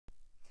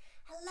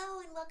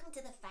welcome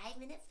to the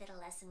 5-minute fiddle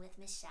lesson with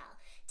Michelle.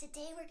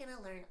 Today we're going to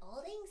learn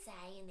Auld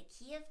in the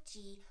key of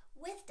G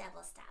with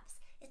double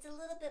stops. It's a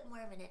little bit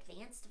more of an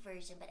advanced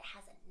version, but it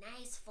has a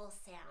nice full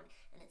sound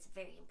and it's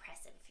very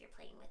impressive if you're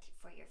playing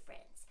for your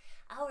friends.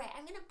 Alright,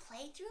 I'm going to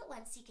play through it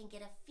once so you can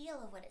get a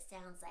feel of what it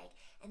sounds like,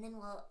 and then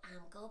we'll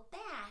go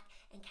back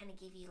and kind of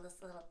give you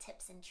little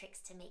tips and tricks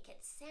to make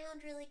it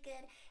sound really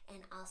good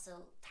and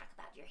also talk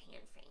about your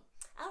hand frame.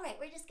 Alright,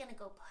 we're just going to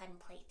go ahead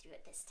and play through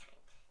it this time.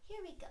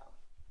 Here we go.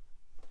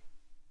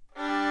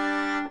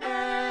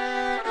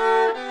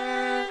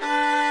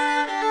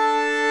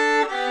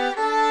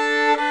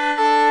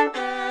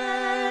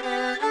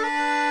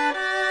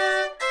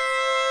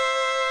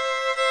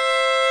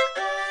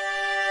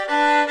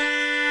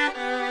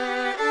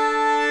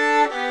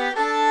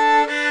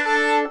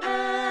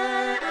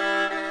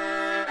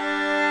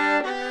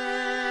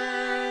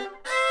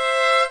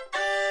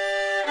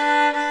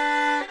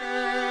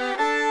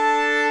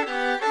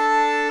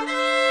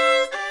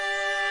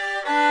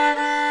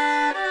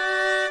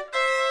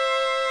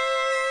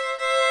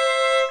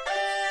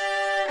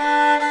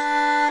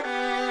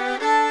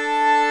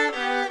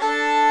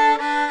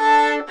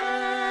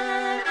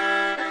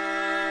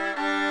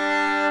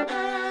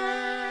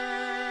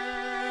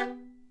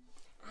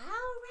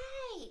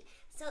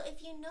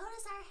 If you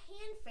notice our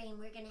hand frame,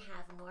 we're going to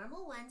have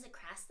normal ones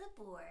across the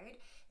board,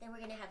 then we're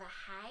going to have a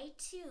high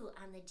 2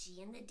 on the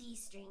G and the D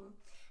string,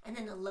 and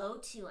then a low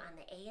 2 on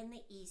the A and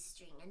the E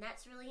string. And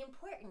that's really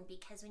important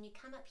because when you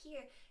come up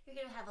here, you're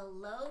going to have a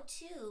low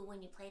 2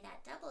 when you play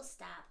that double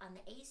stop on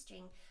the A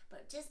string,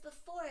 but just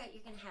before it,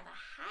 you're going to have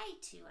a high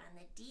 2 on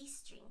the D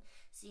string.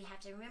 So you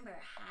have to remember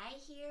high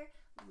here,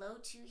 low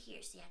 2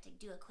 here. So you have to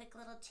do a quick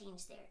little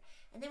change there.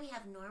 And then we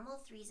have normal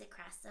 3s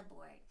across the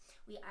board.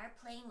 We are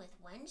playing with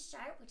 1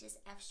 sharp, which is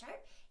F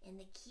sharp, in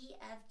the key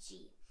of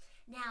G.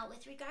 Now,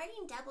 with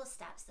regarding double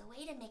stops, the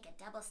way to make a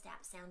double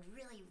stop sound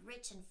really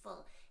rich and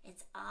full,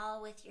 it's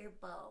all with your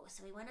bow.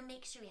 So we want to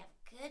make sure we have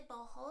good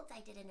bow holds.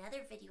 I did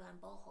another video on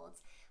bow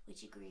holds,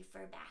 which you can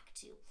refer back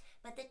to.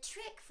 But the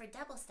trick for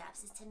double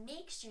stops is to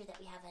make sure that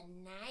we have a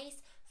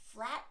nice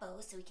flat bow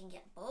so we can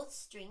get both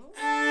strings.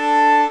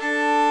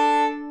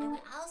 And we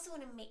also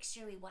want to make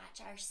sure we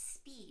watch our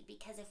speed,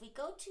 because if we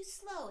go too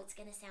slow, it's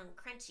going to sound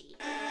crunchy,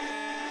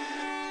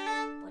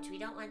 which we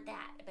don't want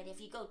that. But if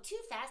you go too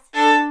fast,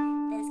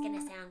 then it's going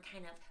to sound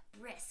kind of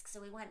brisk.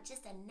 So we want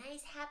just a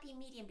nice happy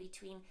medium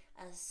between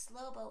a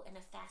slow bow and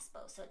a fast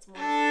bow, so it's more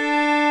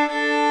nice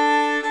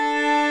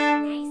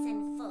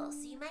and full.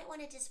 So you might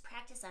want to just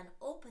practice on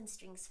open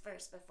strings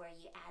first before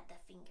you add the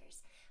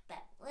fingers.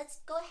 But let's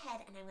go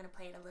ahead and I'm going to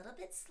play it a little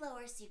bit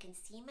slower so you can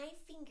see my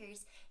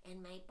fingers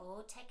and my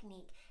bow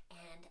technique,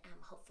 and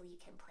hopefully you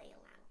can play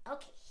along.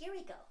 Okay, here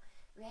we go.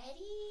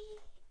 Ready,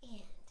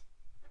 and...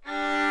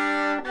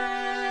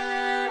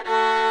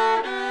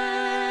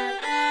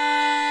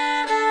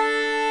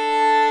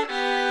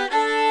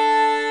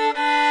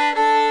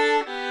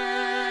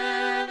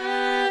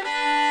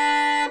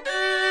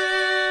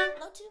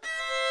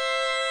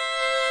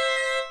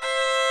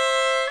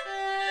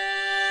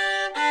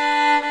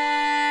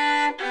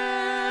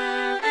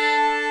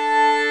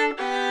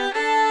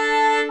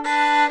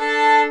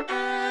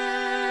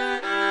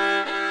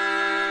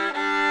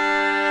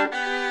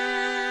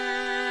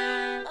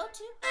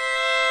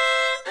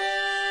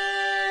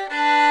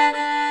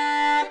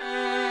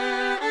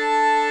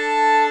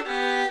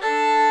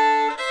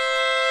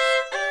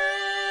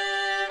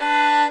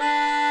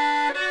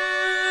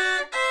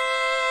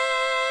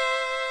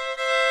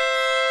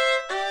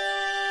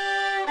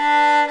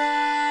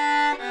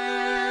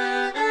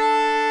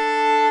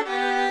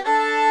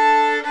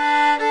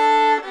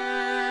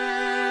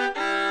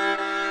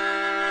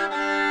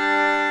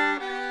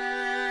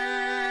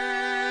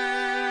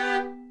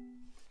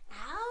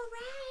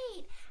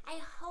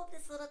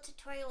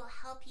 tutorial will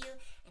help you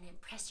and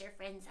impress your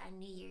friends on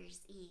New Year's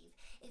Eve.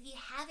 If you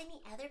have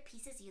any other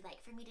pieces you'd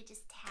like for me to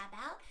just tab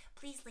out,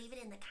 please leave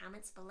it in the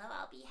comments below.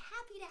 I'll be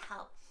happy to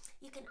help.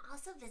 You can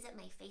also visit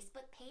my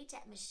Facebook page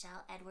at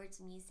Michelle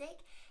Edwards Music.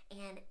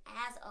 And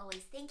as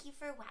always, thank you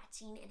for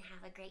watching and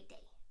have a great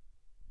day.